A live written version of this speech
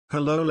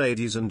Hello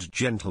ladies and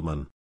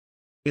gentlemen.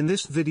 In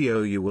this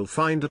video you will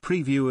find a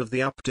preview of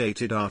the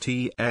updated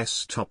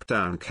RTS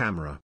Topdown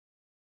camera.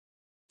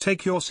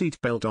 Take your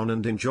seatbelt on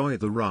and enjoy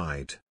the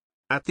ride.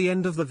 At the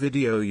end of the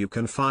video you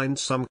can find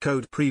some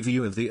code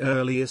preview of the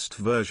earliest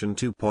version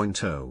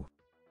 2.0.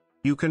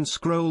 You can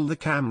scroll the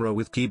camera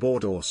with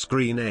keyboard or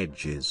screen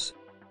edges.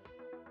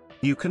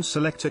 You can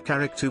select a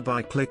character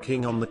by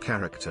clicking on the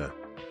character.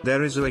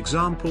 There is an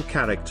example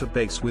character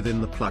base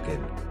within the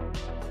plugin.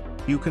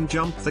 You can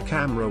jump the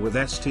camera with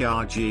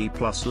CTRL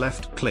plus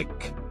left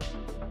click.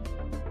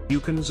 You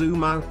can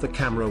zoom out the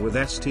camera with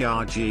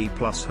CTRL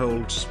plus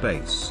hold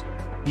space.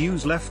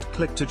 Use left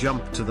click to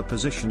jump to the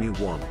position you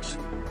want.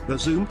 The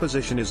zoom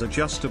position is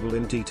adjustable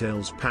in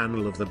Details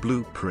panel of the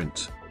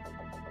blueprint.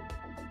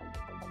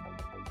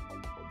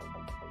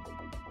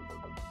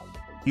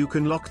 You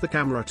can lock the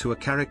camera to a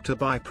character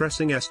by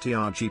pressing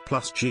CTRL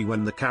plus G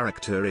when the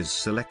character is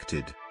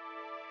selected.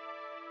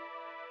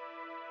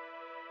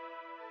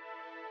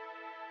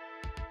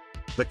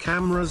 The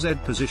camera's Z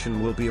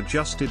position will be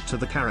adjusted to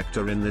the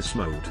character in this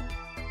mode.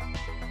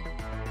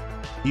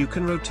 You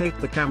can rotate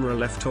the camera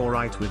left or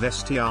right with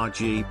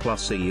CTRL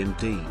plus E and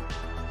D.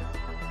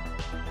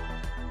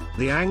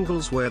 The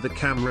angles where the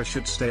camera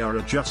should stay are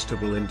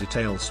adjustable in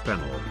Details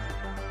panel.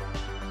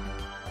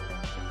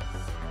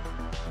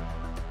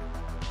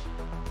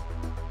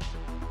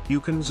 You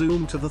can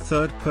zoom to the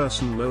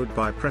third-person mode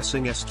by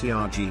pressing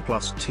CTRL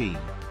plus T.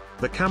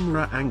 The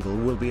camera angle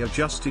will be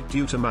adjusted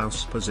due to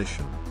mouse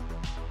position.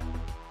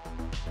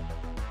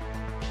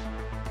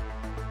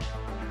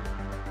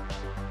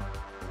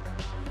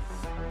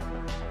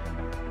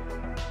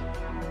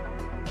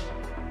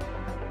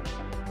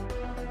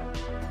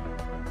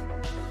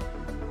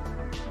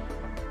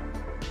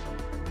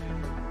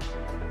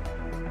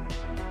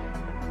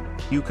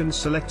 You can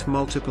select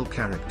multiple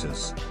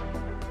characters.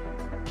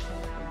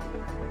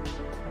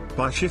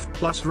 By Shift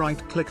plus right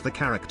click the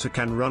character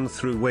can run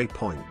through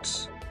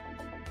waypoints.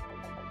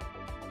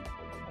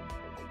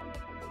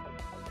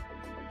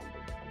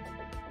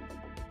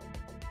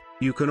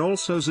 You can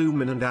also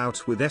zoom in and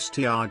out with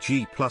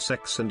CTRL plus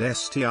X and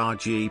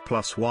CTRL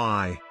plus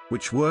Y,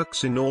 which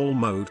works in all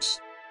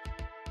modes,